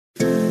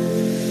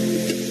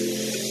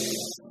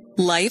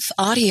Life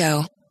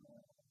Audio.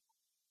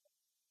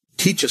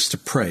 Teach Us to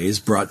Pray is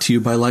brought to you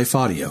by Life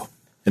Audio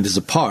and is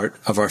a part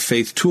of our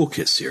Faith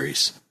Toolkit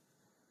series.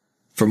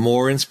 For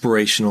more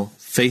inspirational,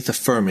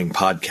 faith-affirming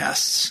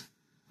podcasts,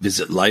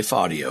 visit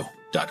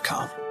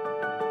lifeaudio.com.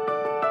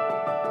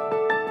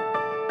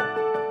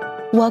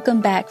 Welcome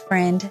back,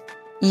 friend.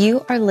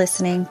 You are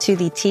listening to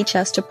the Teach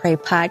Us to Pray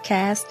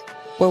podcast,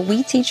 where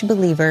we teach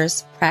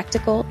believers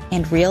practical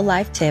and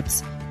real-life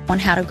tips on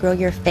how to grow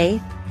your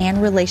faith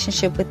and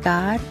relationship with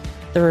God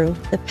through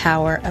the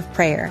power of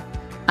prayer.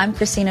 I'm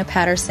Christina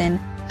Patterson,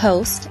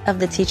 host of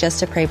the Teach Us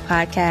to Pray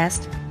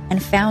podcast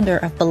and founder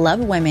of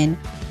Beloved Women,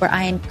 where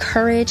I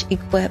encourage,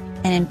 equip,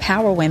 and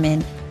empower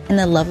women in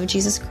the love of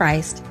Jesus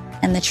Christ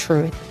and the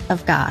truth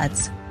of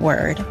God's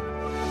Word.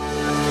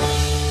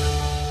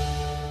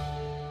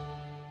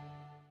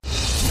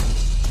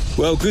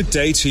 Well, good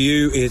day to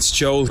you. It's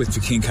Joel with The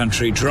King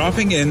Country,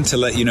 dropping in to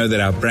let you know that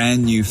our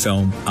brand new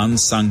film,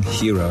 Unsung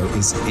Hero,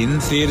 is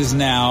in theaters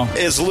now.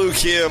 It's Luke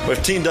here.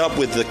 We've teamed up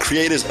with the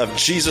creators of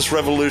Jesus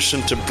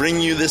Revolution to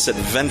bring you this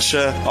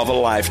adventure of a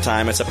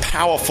lifetime. It's a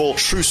powerful,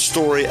 true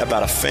story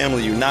about a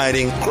family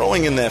uniting,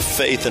 growing in their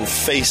faith, and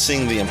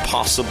facing the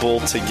impossible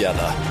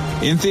together.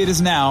 In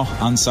theaters now,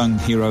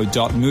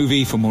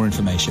 unsunghero.movie for more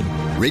information.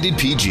 Rated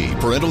PG.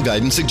 Parental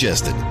guidance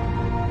suggested.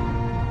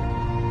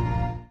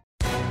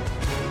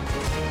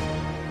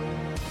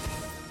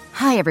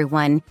 Hi,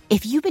 everyone.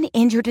 If you've been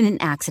injured in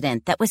an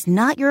accident that was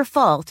not your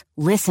fault,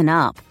 listen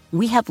up.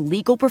 We have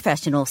legal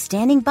professionals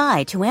standing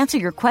by to answer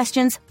your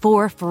questions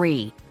for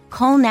free.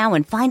 Call now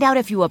and find out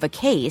if you have a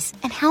case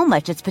and how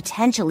much it's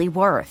potentially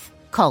worth.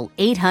 Call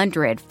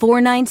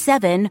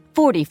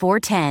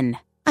 800-497-4410.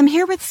 I'm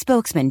here with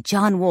spokesman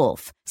John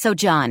Wolf. So,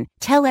 John,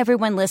 tell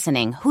everyone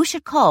listening who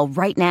should call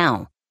right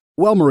now.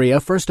 Well, Maria,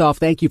 first off,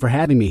 thank you for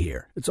having me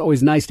here. It's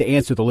always nice to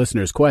answer the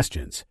listeners'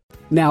 questions.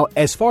 Now,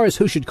 as far as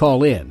who should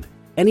call in,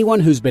 anyone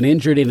who's been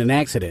injured in an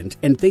accident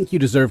and think you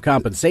deserve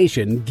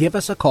compensation, give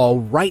us a call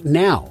right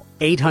now.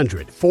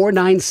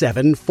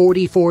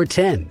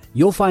 800-497-4410.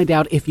 You'll find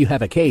out if you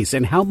have a case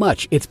and how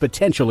much it's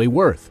potentially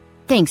worth.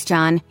 Thanks,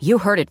 John. You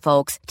heard it,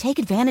 folks. Take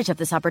advantage of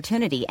this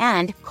opportunity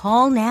and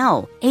call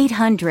now.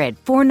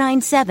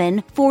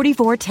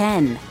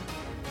 800-497-4410.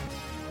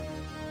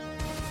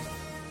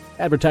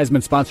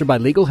 Advertisement sponsored by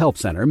Legal Help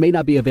Center. May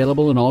not be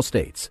available in all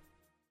states.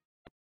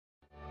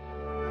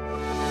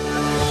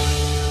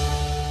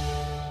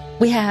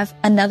 We have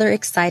another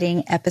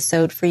exciting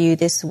episode for you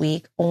this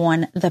week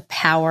on the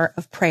power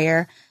of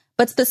prayer.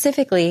 But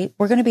specifically,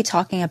 we're going to be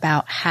talking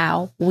about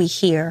how we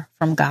hear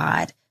from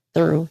God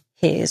through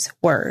His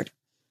Word.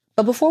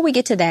 But before we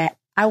get to that,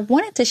 I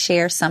wanted to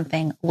share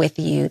something with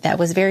you that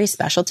was very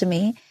special to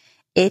me.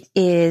 It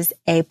is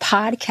a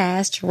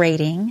podcast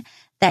rating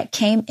that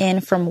came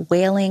in from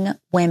Wailing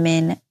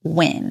Women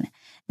Win.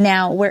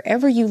 Now,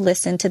 wherever you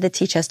listen to the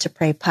Teach Us to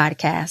Pray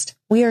podcast,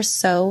 we are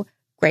so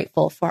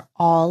grateful for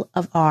all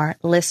of our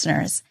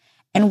listeners.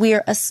 And we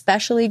are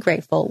especially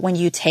grateful when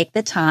you take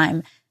the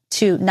time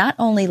to not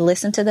only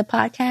listen to the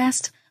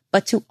podcast,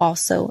 but to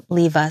also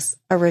leave us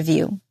a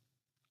review.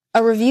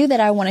 A review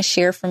that I want to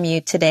share from you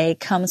today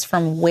comes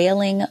from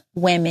Wailing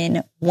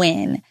Women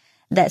Win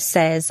that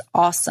says,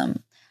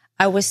 "Awesome.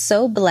 I was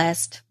so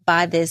blessed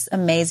by this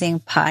amazing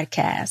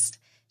podcast.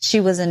 She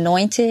was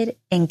anointed,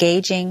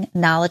 engaging,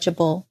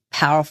 knowledgeable,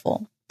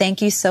 powerful.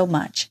 Thank you so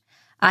much.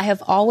 I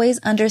have always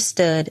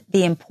understood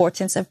the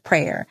importance of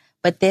prayer,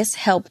 but this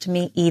helped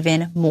me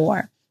even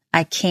more.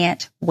 I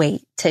can't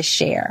wait to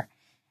share."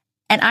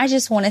 And I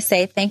just want to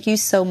say thank you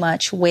so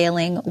much,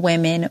 Wailing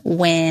Women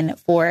Win,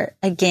 for,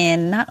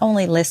 again, not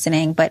only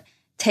listening, but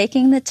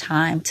taking the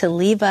time to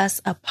leave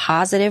us a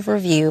positive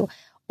review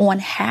on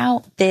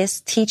how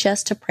this Teach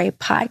Us to Pray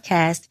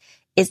podcast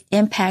is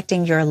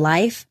impacting your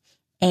life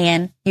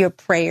and your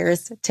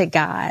prayers to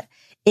God.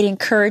 It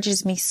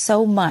encourages me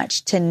so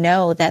much to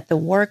know that the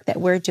work that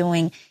we're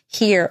doing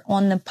here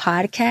on the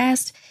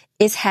podcast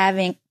is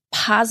having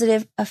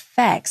positive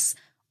effects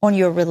on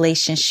your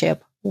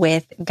relationship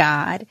with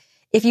God.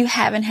 If you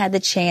haven't had the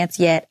chance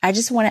yet, I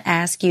just want to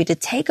ask you to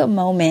take a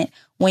moment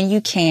when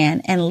you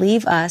can and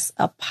leave us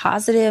a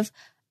positive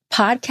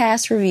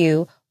podcast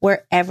review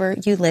wherever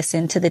you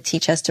listen to the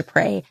Teach Us to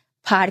Pray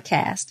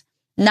podcast.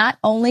 Not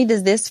only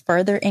does this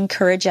further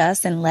encourage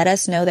us and let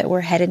us know that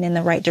we're headed in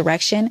the right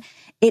direction,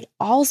 it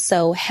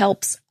also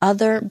helps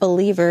other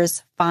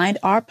believers find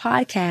our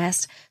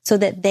podcast so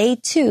that they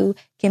too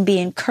can be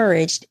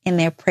encouraged in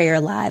their prayer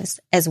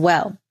lives as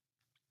well.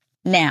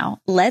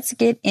 Now, let's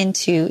get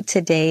into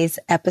today's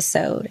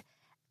episode.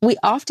 We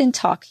often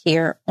talk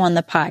here on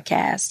the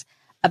podcast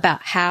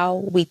about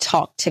how we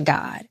talk to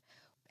God.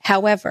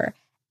 However,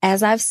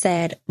 as I've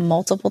said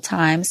multiple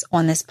times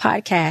on this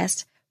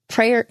podcast,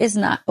 prayer is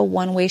not a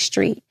one-way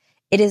street.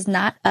 It is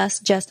not us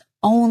just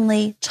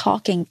only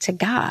talking to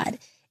God.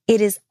 It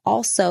is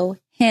also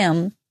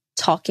Him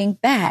talking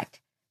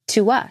back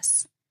to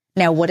us.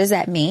 Now, what does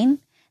that mean?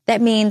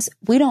 That means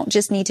we don't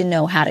just need to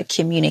know how to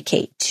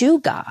communicate to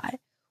God.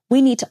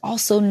 We need to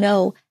also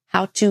know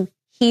how to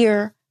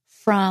hear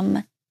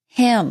from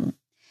Him.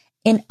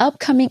 In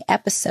upcoming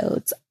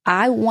episodes,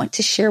 I want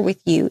to share with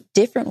you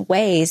different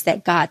ways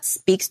that God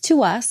speaks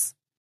to us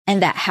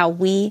and that how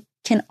we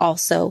can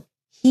also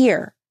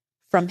hear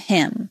from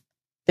him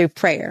through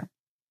prayer.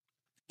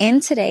 In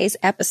today's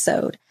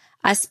episode,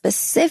 I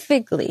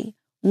specifically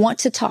want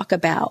to talk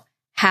about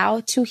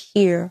how to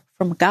hear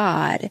from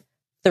God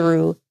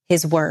through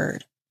his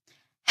word.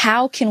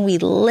 How can we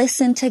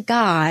listen to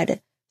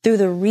God through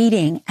the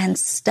reading and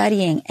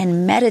studying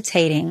and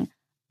meditating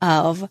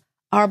of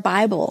our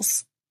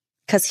Bibles?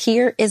 Because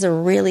here is a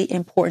really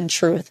important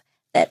truth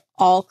that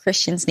all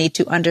Christians need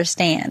to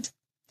understand.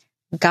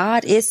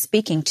 God is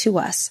speaking to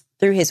us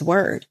through his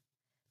word.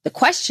 The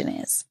question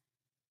is,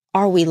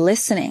 are we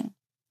listening?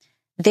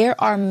 There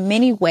are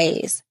many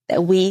ways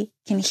that we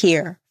can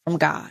hear from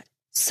God.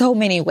 So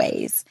many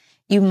ways.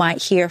 You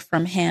might hear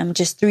from him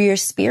just through your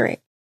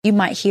spirit. You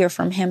might hear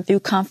from him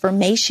through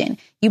confirmation.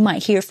 You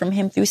might hear from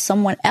him through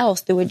someone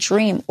else, through a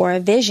dream or a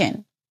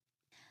vision.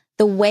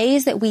 The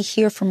ways that we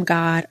hear from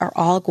God are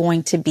all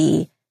going to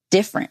be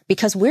different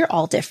because we're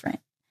all different.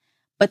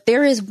 But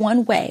there is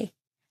one way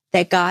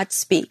that God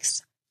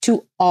speaks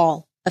to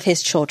all of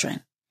his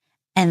children,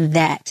 and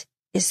that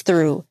is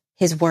through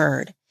his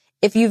word.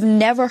 If you've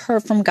never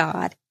heard from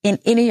God in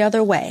any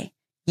other way,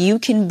 you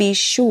can be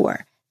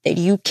sure that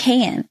you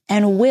can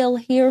and will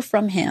hear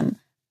from him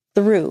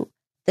through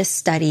the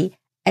study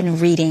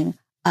and reading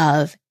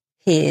of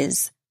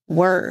his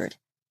word,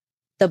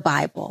 the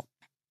Bible.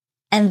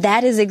 And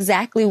that is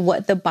exactly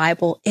what the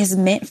Bible is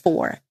meant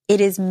for. It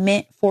is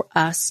meant for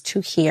us to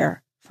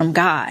hear from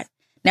God.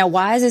 Now,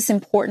 why is this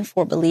important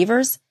for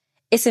believers?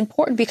 It's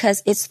important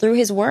because it's through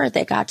his word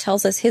that God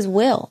tells us his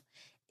will.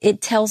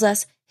 It tells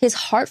us his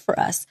heart for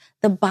us.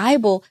 The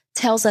Bible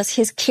tells us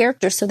his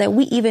character so that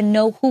we even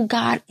know who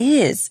God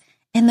is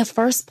in the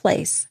first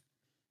place.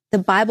 The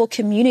Bible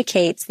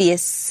communicates the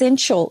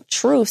essential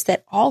truths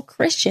that all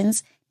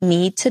Christians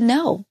need to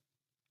know.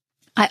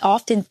 I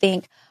often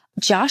think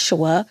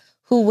Joshua,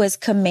 who was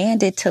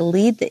commanded to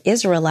lead the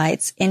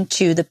Israelites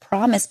into the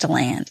promised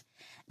land.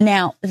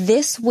 Now,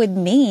 this would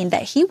mean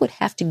that he would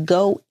have to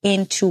go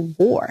into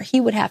war. He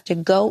would have to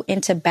go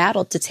into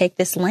battle to take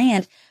this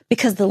land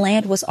because the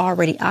land was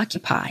already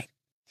occupied.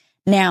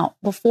 Now,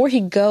 before he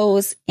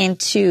goes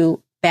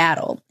into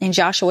battle in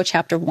Joshua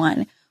chapter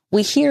 1,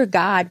 we hear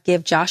God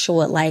give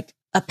Joshua like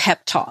a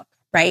pep talk,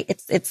 right?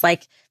 It's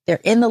like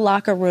they're in the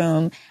locker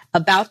room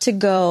about to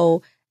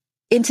go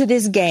into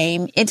this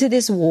game, into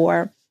this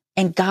war,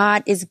 and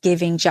God is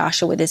giving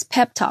Joshua this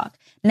pep talk.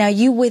 Now,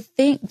 you would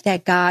think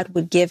that God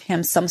would give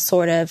him some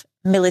sort of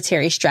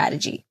military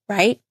strategy,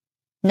 right?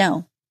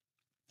 No,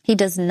 he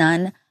does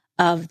none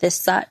of this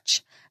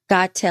such.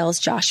 God tells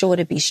Joshua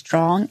to be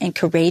strong and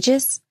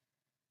courageous,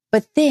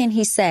 but then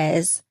he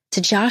says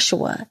to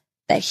Joshua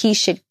that he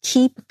should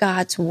keep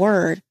God's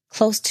word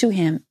close to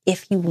him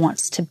if he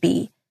wants to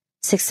be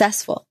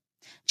successful.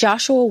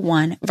 Joshua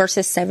 1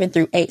 verses 7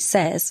 through 8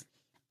 says,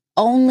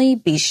 "Only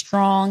be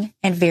strong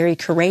and very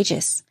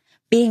courageous,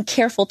 being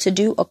careful to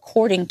do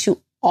according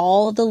to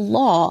all the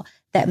law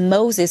that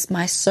Moses,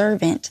 my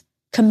servant,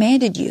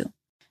 commanded you.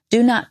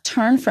 Do not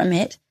turn from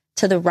it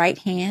to the right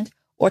hand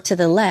or to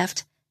the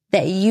left,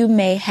 that you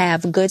may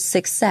have good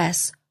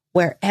success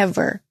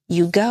wherever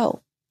you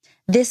go.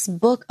 This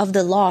book of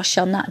the law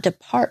shall not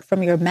depart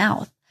from your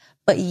mouth,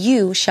 but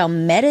you shall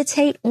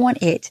meditate on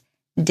it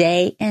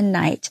day and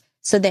night,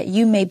 so that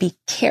you may be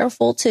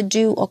careful to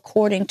do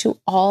according to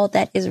all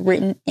that is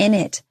written in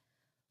it.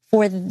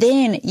 For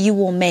then you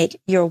will make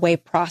your way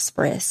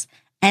prosperous,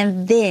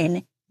 and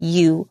then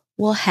you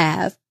will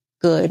have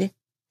good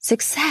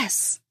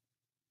success."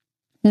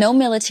 No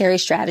military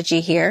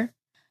strategy here.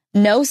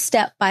 No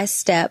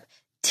step-by-step,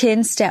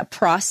 10-step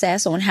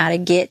process on how to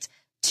get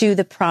to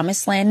the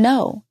promised land.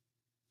 No,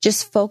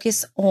 just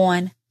focus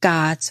on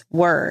God's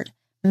word.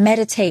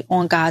 Meditate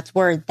on God's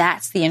word.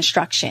 That's the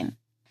instruction.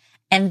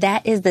 And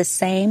that is the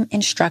same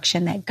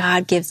instruction that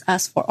God gives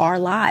us for our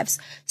lives.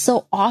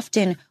 So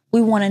often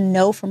we want to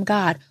know from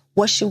God,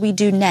 what should we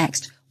do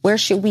next? Where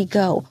should we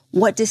go?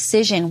 What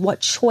decision,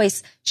 what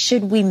choice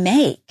should we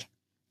make?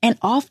 And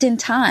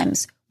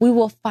oftentimes we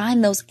will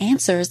find those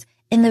answers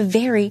in the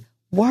very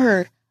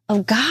word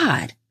of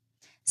God.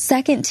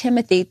 2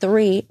 Timothy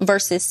 3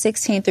 verses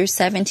 16 through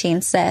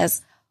 17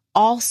 says,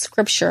 "All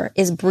scripture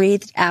is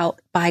breathed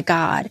out by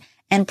God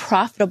and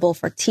profitable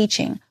for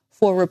teaching,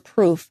 for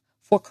reproof,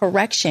 for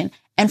correction,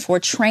 and for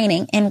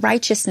training in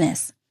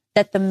righteousness,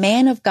 that the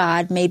man of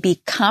God may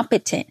be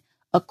competent,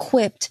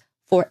 equipped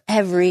for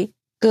every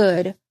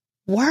good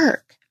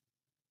work."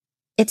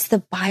 It's the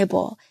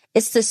Bible.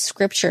 It's the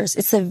scriptures.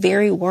 It's the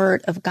very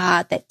word of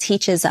God that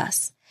teaches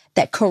us,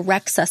 that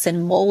corrects us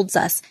and molds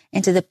us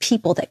into the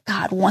people that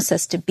God wants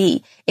us to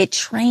be. It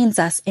trains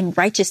us in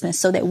righteousness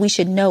so that we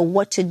should know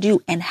what to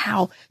do and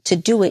how to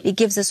do it. It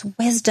gives us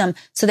wisdom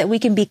so that we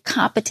can be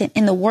competent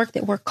in the work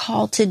that we're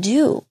called to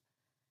do.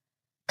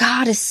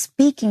 God is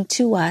speaking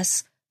to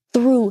us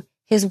through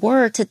his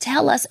word to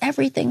tell us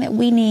everything that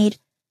we need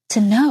to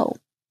know.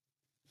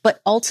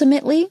 But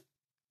ultimately,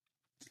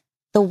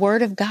 the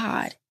word of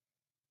God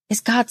is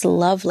God's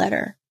love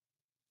letter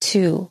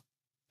to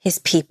his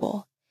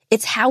people.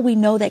 It's how we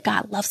know that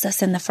God loves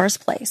us in the first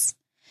place.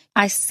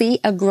 I see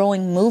a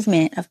growing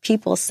movement of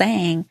people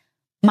saying,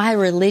 my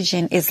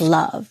religion is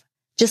love.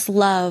 Just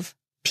love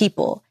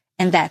people,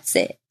 and that's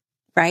it,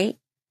 right?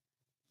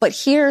 But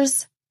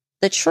here's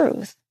the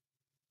truth.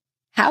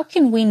 How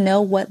can we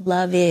know what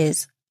love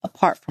is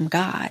apart from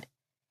God?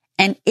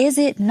 And is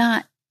it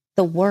not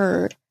the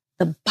word,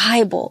 the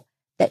Bible,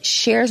 that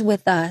shares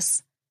with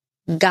us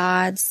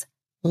God's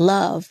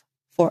love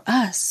for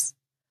us?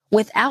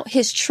 Without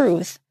his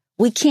truth,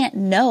 we can't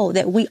know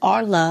that we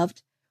are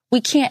loved. We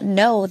can't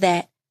know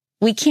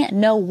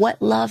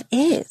what love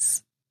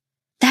is.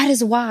 That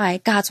is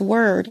why God's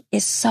word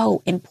is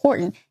so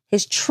important.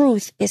 His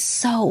truth is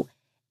so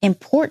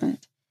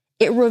important.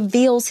 It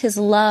reveals his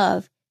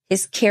love,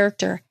 his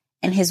character,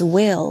 and his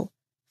will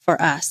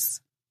for us.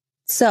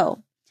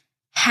 So,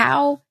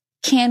 how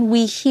can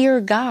we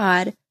hear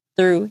God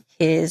through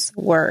his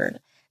word?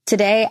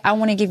 Today, I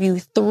want to give you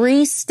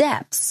 3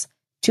 steps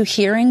to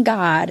hearing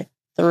God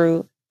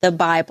through the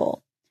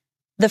Bible.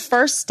 The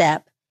first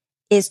step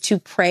is to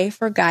pray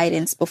for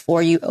guidance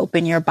before you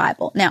open your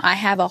Bible. Now, I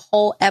have a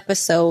whole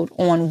episode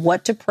on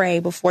what to pray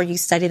before you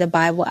study the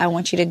Bible. I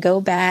want you to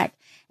go back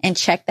and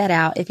check that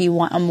out if you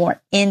want a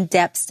more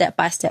in-depth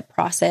step-by-step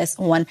process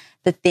on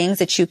the things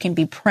that you can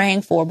be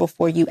praying for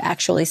before you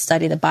actually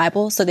study the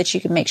Bible, so that you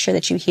can make sure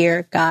that you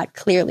hear God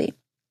clearly.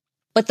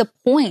 But the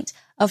point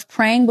of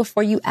praying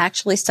before you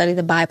actually study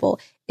the Bible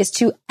is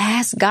to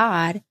ask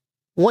God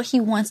what he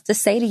wants to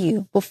say to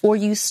you before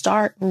you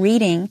start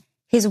reading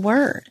his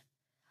word.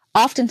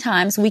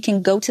 Oftentimes we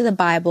can go to the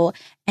Bible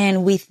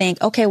and we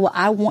think, okay, well,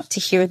 I want to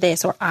hear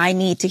this, or I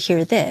need to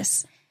hear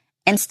this.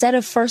 Instead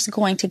of first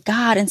going to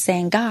God and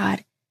saying,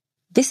 God,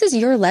 this is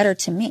your letter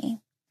to me.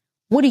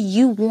 What do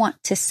you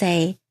want to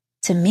say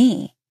to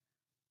me?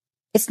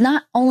 It's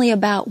not only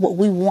about what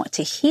we want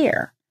to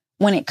hear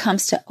when it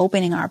comes to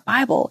opening our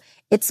Bible.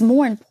 It's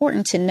more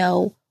important to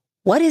know,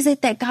 what is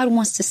it that God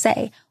wants to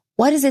say?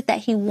 What is it that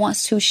he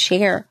wants to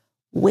share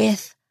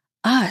with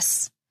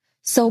us?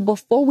 So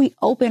before we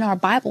open our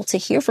Bible to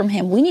hear from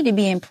him, we need to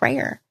be in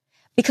prayer,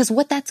 because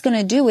what that's going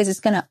to do is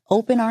it's going to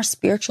open our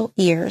spiritual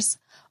ears,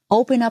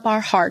 open up our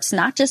hearts,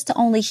 not just to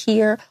only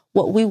hear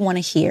what we want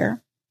to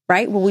hear,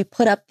 right? Where we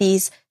put up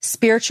these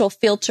spiritual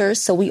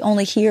filters so we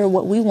only hear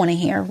what we want to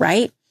hear,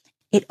 right?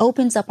 It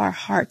opens up our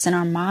hearts and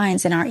our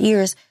minds and our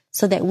ears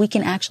so that we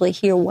can actually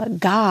hear what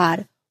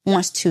God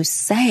wants to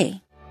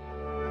say.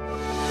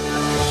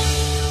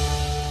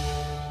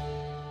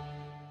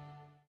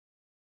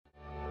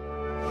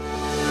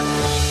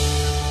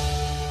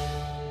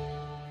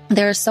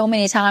 There are so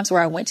many times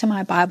where I went to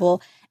my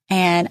Bible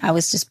and I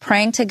was just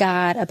praying to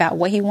God about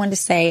what he wanted to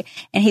say,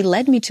 and he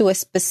led me to a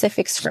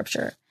specific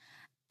scripture.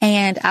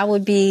 And I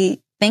would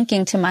be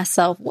thinking to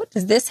myself, what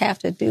does this have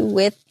to do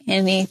with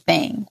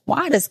anything?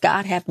 Why does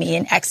God have me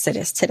in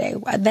Exodus today?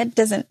 That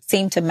doesn't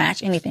seem to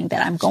match anything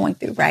that I'm going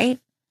through, right?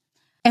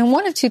 And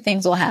one of 2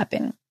 things will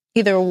happen.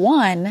 Either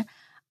one,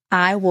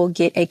 I will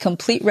get a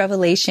complete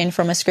revelation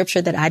from a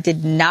scripture that I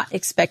did not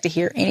expect to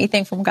hear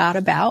anything from God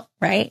about,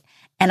 right?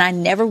 And I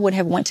never would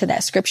have went to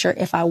that scripture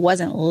if I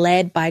wasn't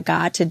led by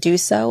God to do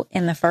so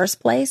in the first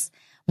place.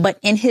 But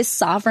in his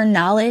sovereign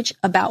knowledge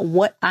about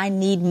what I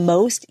need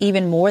most,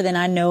 even more than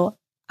I know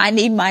I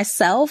need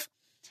myself,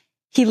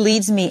 he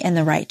leads me in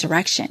the right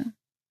direction.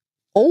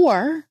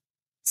 Or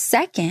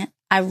second,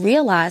 I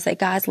realize that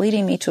God's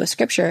leading me to a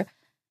scripture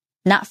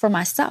not for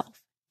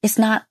myself. It's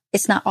not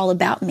all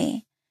about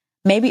me.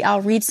 Maybe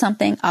I'll read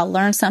something, I'll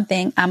learn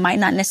something. I might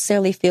not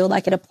necessarily feel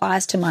like it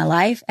applies to my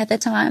life at the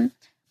time,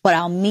 but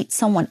I'll meet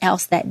someone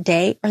else that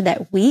day or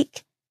that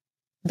week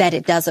that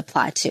it does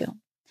apply to.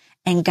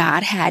 And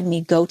God had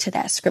me go to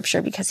that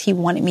scripture because he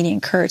wanted me to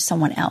encourage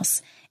someone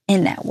else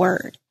in that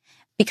word,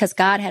 because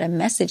God had a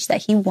message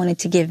that he wanted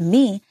to give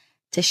me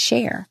to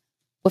share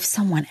with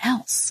someone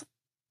else.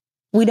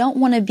 We don't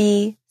want to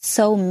be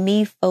so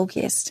me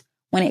focused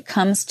when it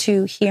comes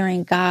to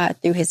hearing God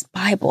through his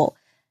Bible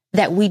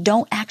that we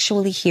don't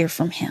actually hear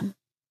from him.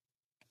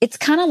 It's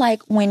kind of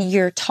like when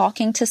you're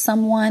talking to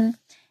someone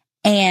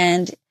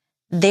and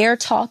they're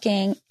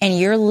talking and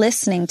you're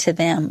listening to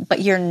them, but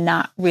you're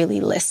not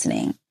really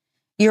listening.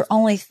 You're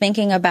only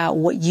thinking about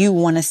what you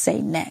want to say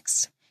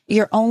next.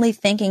 You're only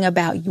thinking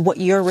about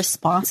what your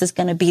response is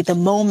going to be the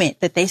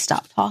moment that they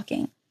stop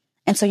talking.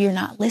 And so you're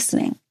not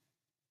listening.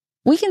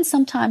 We can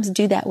sometimes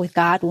do that with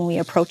God when we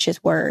approach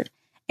his word,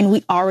 and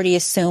we already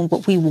assume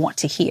what we want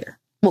to hear,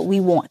 what we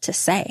want to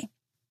say.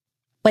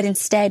 But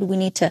instead, we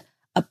need to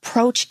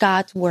approach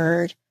God's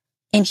word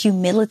in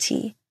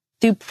humility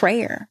through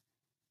prayer,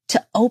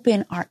 to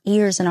open our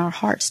ears and our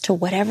hearts to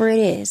whatever it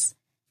is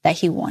that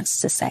he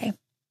wants to say.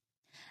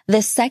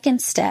 The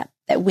second step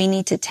that we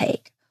need to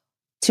take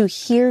to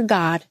hear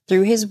God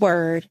through his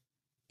word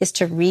is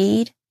to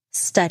read,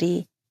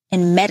 study,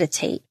 and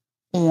meditate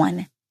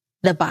on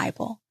the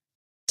Bible.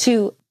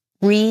 To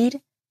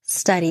read,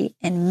 study,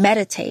 and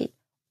meditate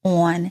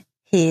on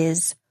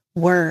his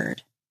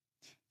word.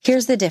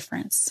 Here's the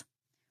difference.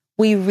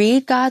 We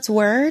read God's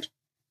word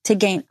to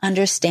gain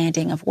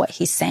understanding of what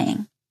he's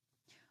saying.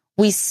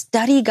 We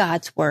study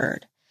God's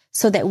word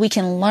so that we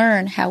can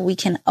learn how we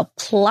can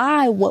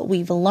apply what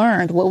we've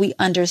learned, what we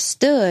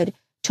understood,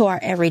 to our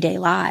everyday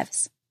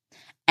lives.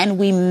 And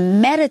we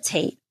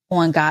meditate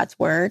on God's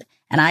word.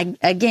 And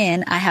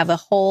I have a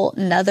whole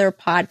nother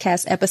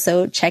podcast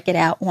episode. Check it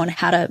out on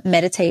how to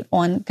meditate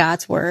on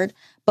God's word.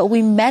 But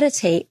we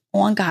meditate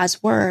on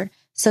God's word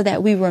so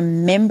that we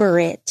remember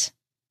it.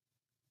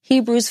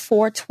 Hebrews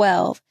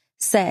 4:12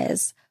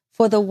 says,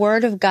 "For the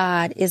word of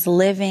God is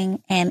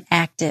living and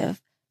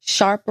active,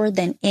 sharper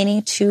than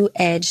any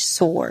two-edged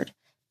sword,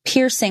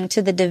 piercing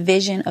to the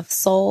division of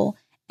soul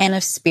and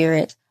of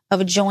spirit,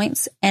 of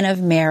joints and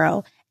of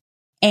marrow,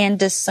 and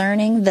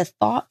discerning the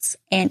thoughts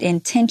and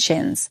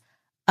intentions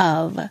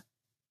of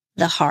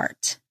the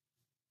heart."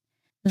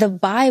 The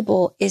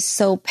Bible is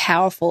so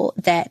powerful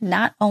that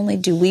not only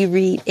do we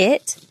read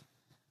it,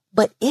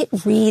 but it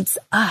reads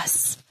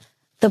us.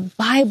 The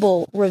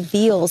Bible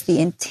reveals the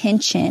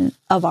intention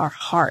of our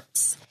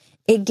hearts.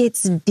 It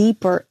gets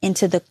deeper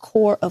into the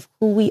core of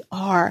who we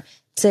are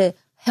to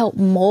help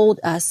mold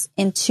us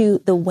into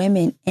the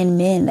women and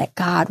men that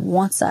God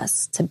wants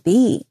us to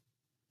be.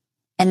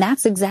 And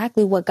that's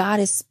exactly what God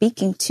is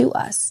speaking to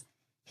us.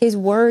 His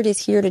word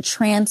is here to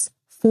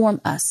transform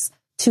us,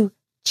 to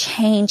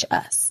change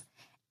us.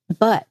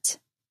 But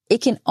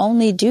it can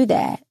only do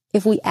that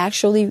if we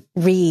actually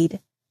read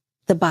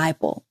the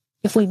Bible,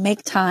 if we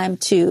make time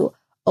to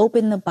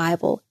open the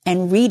Bible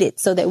and read it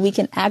so that we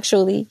can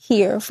actually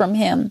hear from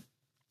him.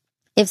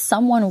 If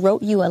someone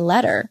wrote you a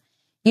letter,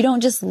 you don't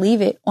just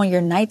leave it on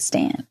your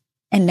nightstand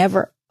and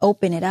never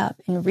open it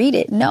up and read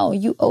it. No,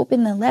 you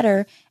open the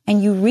letter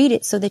and you read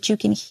it so that you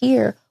can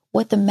hear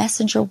what the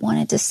messenger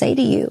wanted to say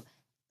to you.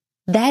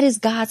 That is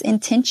God's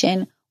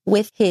intention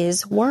with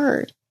his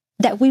word,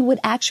 that we would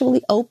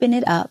actually open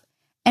it up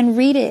and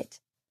read it.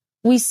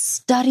 We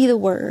study the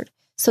word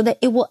so that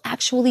it will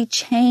actually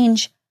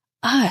change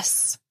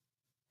us.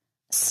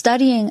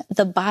 Studying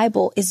the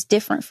Bible is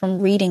different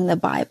from reading the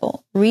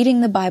Bible.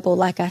 Reading the Bible,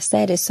 like I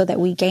said, is so that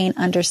we gain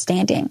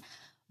understanding.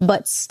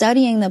 But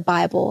studying the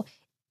Bible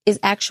is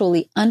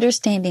actually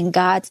understanding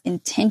God's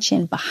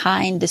intention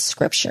behind the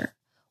scripture.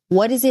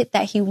 What is it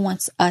that he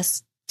wants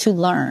us to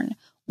learn?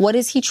 What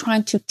is he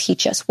trying to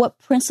teach us? What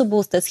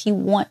principles does he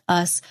want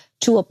us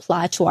to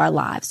apply to our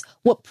lives?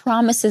 What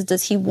promises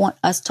does he want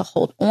us to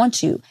hold on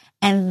to?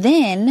 And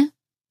then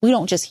we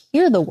don't just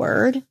hear the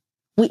word,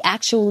 we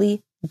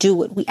actually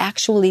do it. We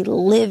actually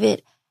live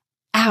it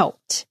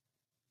out.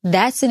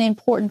 That's an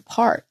important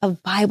part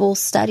of Bible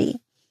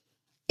study.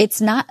 It's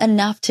not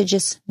enough to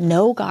just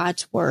know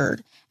God's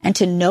word and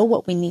to know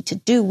what we need to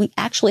do. We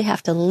actually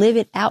have to live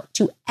it out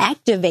to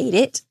activate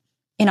it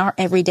in our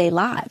everyday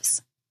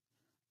lives.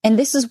 And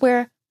this is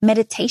where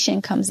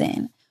meditation comes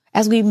in.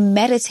 As we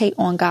meditate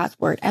on God's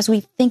word, as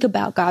we think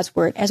about God's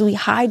word, as we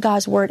hide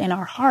God's word in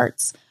our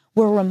hearts,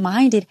 we're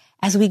reminded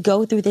as we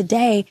go through the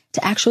day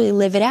to actually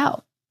live it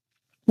out.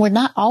 We're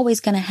not always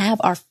going to have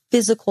our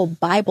physical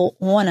Bible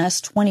on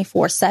us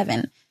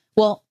 24/7.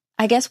 Well,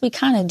 I guess we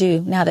kind of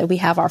do now that we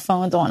have our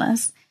phones on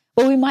us,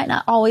 but we might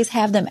not always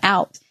have them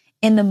out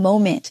in the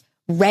moment,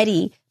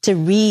 ready to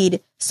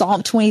read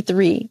Psalm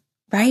 23,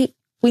 right?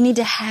 We need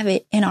to have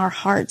it in our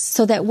hearts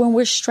so that when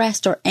we're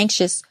stressed or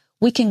anxious,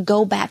 we can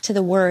go back to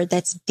the word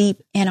that's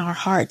deep in our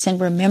hearts and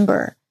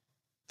remember,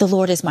 the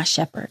Lord is my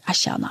shepherd, I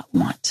shall not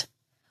want.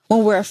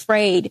 When we're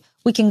afraid,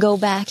 we can go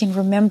back and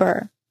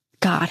remember,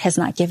 God has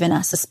not given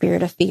us a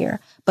spirit of fear,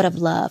 but of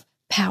love,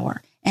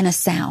 power, and a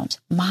sound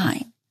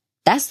mind.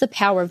 That's the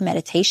power of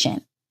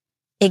meditation.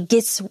 It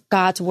gets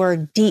God's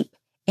word deep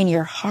in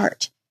your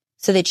heart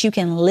so that you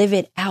can live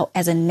it out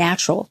as a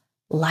natural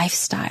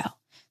lifestyle,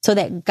 so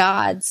that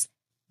God's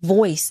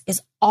voice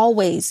is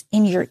always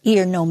in your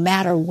ear, no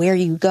matter where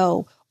you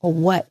go or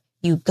what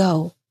you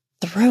go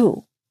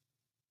through.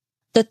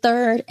 The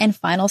third and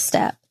final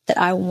step that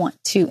I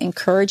want to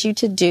encourage you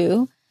to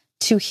do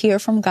to hear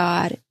from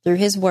God through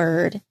his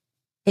word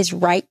is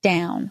write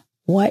down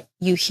what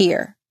you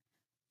hear.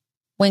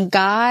 When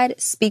God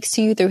speaks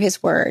to you through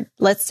his word,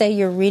 let's say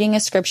you're reading a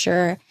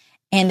scripture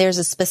and there's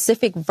a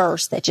specific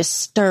verse that just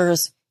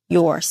stirs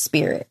your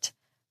spirit.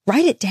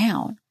 Write it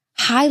down,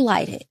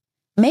 highlight it,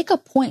 make a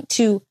point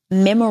to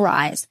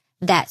memorize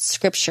that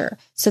scripture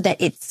so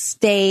that it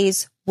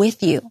stays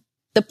with you.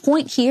 The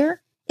point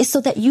here is so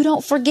that you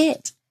don't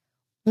forget.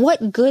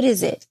 What good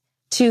is it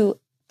to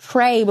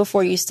pray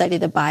before you study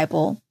the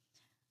Bible,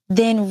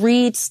 then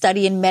read,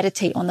 study, and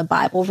meditate on the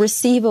Bible,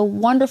 receive a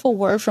wonderful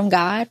word from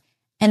God,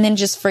 and then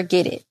just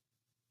forget it?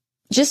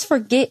 Just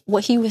forget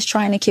what he was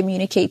trying to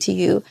communicate to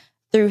you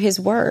through his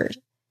word.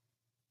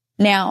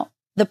 Now,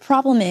 the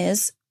problem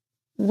is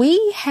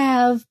we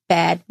have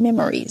bad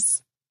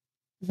memories.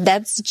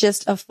 That's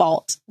just a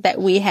fault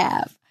that we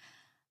have.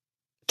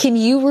 Can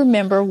you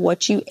remember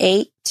what you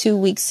ate 2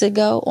 weeks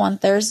ago on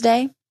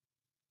Thursday?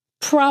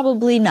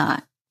 Probably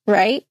not,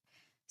 right?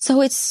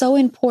 So it's so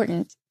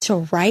important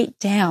to write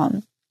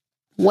down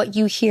what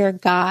you hear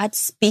God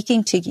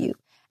speaking to you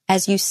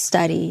as you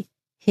study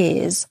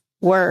his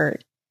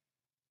word.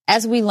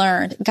 As we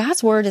learned,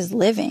 God's word is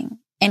living,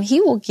 and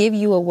he will give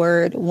you a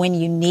word when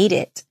you need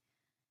it.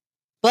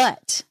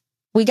 But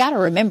we got to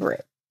remember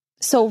it.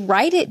 So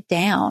write it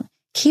down.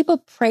 Keep a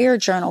prayer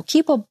journal,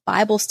 keep a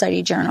Bible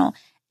study journal,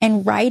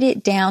 and write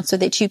it down so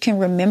that you can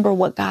remember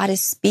what God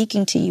is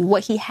speaking to you,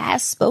 what he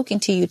has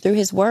spoken to you through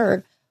his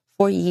word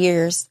for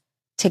years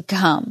to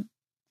come.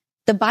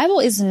 The Bible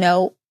is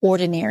no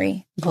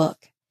ordinary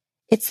book.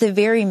 It's the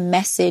very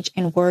message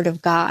and word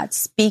of God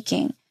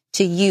speaking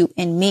to you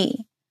and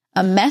me,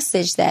 a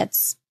message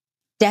that's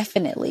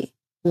definitely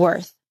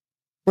worth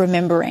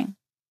remembering.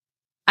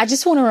 I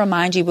just want to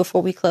remind you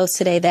before we close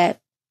today that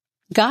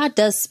God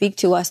does speak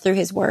to us through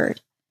his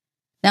word.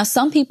 Now,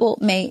 some people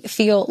may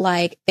feel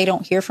like they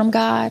don't hear from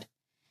God.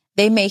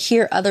 They may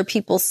hear other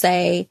people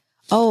say,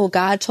 oh,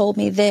 God told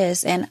me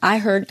this, and I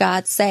heard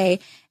God say,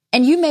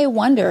 and you may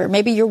wonder,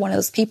 maybe you're one of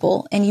those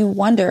people, and you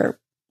wonder,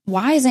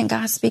 why isn't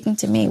God speaking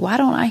to me? Why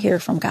don't I hear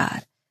from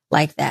God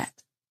like that?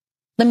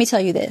 Let me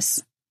tell you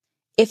this.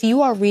 If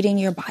you are reading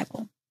your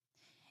Bible,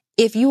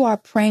 if you are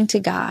praying to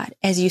God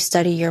as you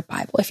study your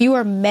Bible, if you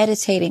are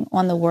meditating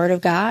on the word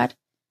of God,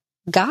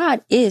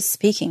 God is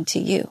speaking to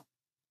you.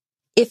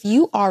 If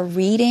you are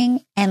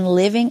reading and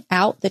living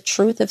out the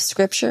truth of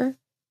Scripture,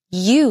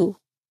 you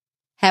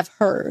have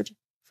heard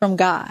from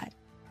God.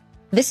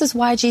 This is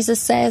why Jesus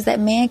says that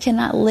man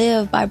cannot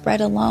live by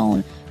bread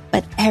alone,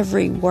 but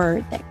every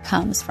word that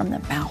comes from the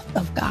mouth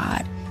of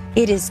God.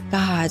 It is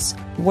God's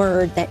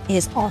word that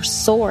is our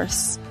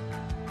source.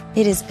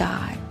 It is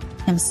God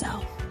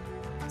himself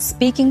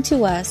speaking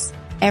to us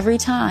every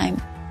time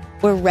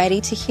we're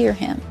ready to hear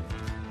him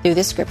through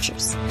the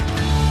Scriptures.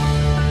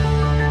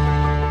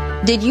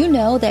 Did you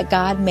know that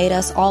God made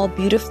us all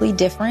beautifully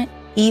different,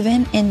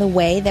 even in the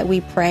way that we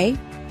pray?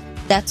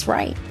 That's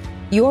right.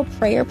 Your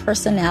prayer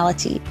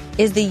personality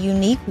is the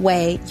unique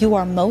way you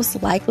are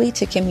most likely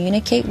to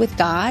communicate with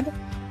God,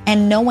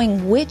 and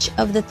knowing which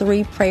of the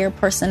 3 prayer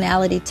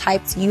personality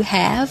types you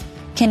have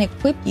can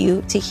equip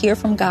you to hear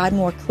from God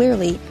more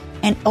clearly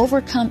and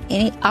overcome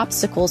any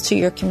obstacles to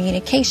your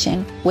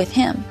communication with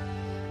him.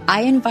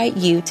 I invite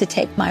you to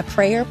take my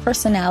prayer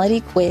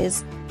personality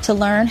quiz to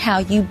learn how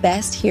you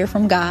best hear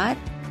from God,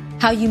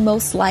 how you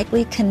most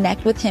likely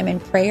connect with him in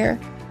prayer,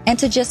 and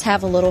to just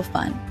have a little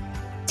fun.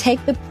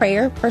 Take the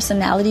prayer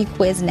personality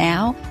quiz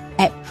now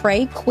at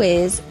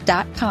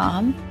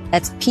prayquiz.com.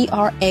 That's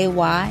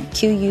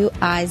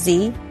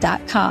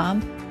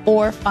PRAYQUIZ.com,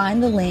 or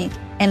find the link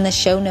in the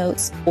show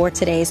notes for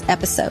today's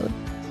episode.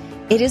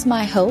 It is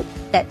my hope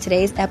that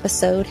today's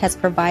episode has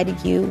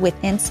provided you with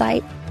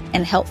insight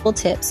and helpful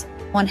tips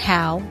on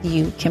how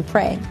you can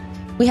pray.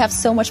 We have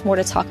so much more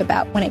to talk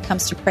about when it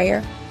comes to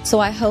prayer, so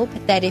I hope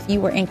that if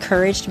you were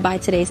encouraged by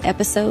today's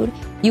episode,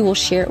 you will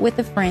share it with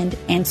a friend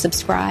and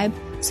subscribe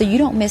so you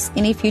don't miss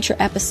any future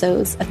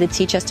episodes of the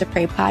Teach Us to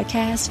Pray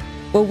podcast,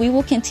 where we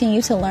will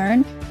continue to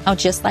learn how,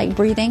 just like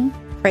breathing,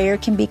 prayer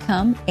can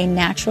become a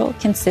natural,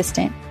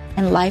 consistent,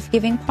 and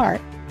life-giving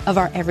part of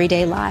our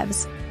everyday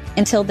lives.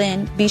 Until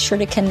then, be sure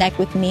to connect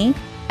with me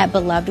at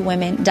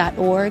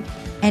belovedwomen.org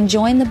and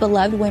join the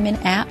Beloved Women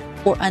app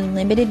for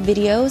unlimited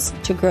videos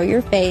to grow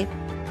your faith,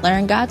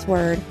 learn God's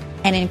Word,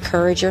 and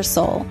encourage your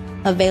soul.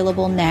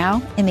 Available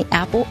now in the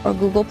Apple or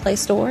Google Play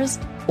stores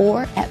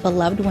or at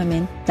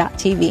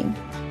belovedwomen.tv.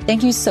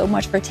 Thank you so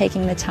much for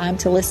taking the time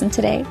to listen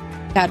today.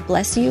 God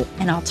bless you,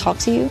 and I'll talk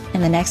to you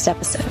in the next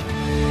episode.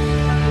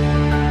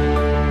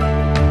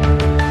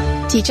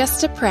 Teach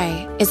Us to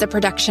Pray is a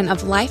production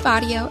of Life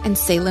Audio and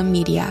Salem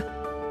Media.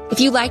 If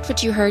you liked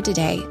what you heard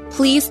today,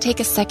 please take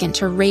a second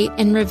to rate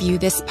and review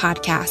this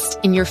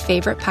podcast in your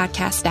favorite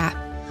podcast app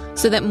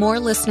so that more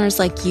listeners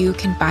like you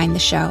can find the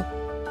show.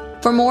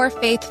 For more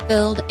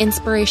faith-filled,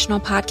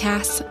 inspirational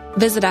podcasts,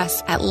 visit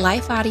us at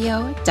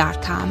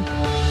lifeaudio.com.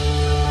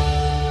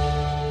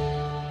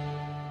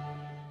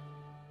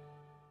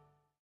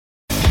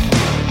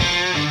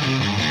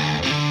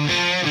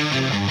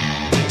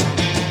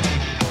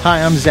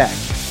 Hi, I'm Zach.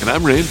 And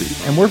I'm Randy.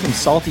 And we're from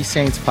Salty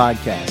Saints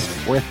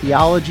Podcast. We're a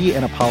theology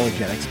and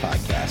apologetics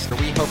podcast.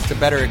 We hope to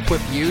better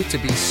equip you to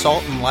be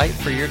salt and light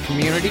for your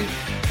community.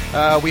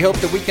 We hope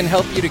that we can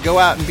help you to go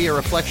out and be a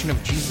reflection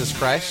of Jesus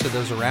Christ to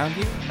those around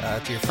you,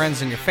 to your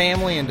friends and your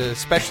family, and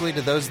especially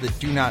to those that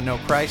do not know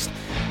Christ.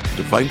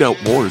 To find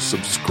out more,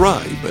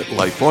 subscribe at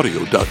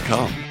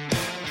lifeaudio.com.